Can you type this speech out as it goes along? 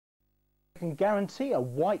can guarantee a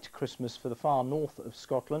white Christmas for the far north of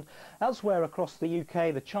Scotland. Elsewhere across the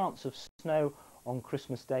UK, the chance of snow on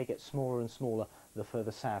Christmas Day gets smaller and smaller the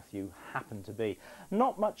further south you happen to be.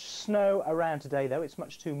 Not much snow around today though, it's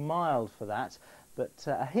much too mild for that. But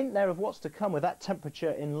a hint there of what's to come with that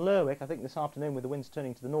temperature in Lerwick. I think this afternoon, with the winds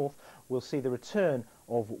turning to the north, we'll see the return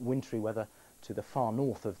of wintry weather to the far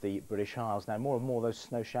north of the British Isles. Now, more and more those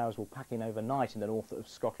snow showers will pack in overnight in the north of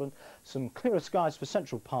Scotland. Some clearer skies for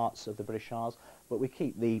central parts of the British Isles, but we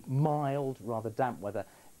keep the mild, rather damp weather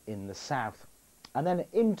in the south. And then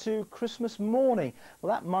into Christmas morning.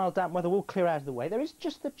 Well, that mild, damp weather will clear out of the way. There is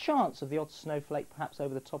just the chance of the odd snowflake perhaps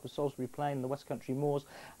over the top of Salisbury Plain and the West Country moors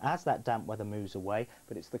as that damp weather moves away.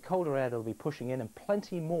 But it's the colder air that will be pushing in, and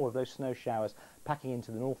plenty more of those snow showers packing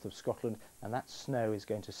into the north of Scotland, and that snow is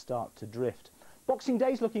going to start to drift. Boxing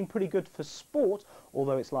Day's looking pretty good for sport,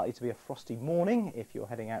 although it's likely to be a frosty morning if you're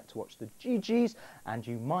heading out to watch the GGs, and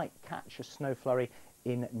you might catch a snow flurry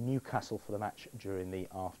in Newcastle for the match during the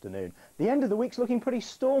afternoon. The end of the week's looking pretty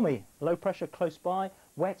stormy. Low pressure close by,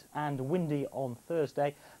 wet and windy on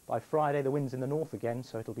Thursday. By Friday the wind's in the north again,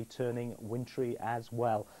 so it'll be turning wintry as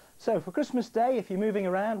well. So for Christmas Day, if you're moving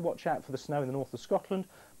around, watch out for the snow in the north of Scotland.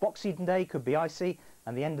 Boxing Day could be icy,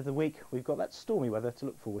 and the end of the week we've got that stormy weather to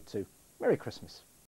look forward to. Merry Christmas.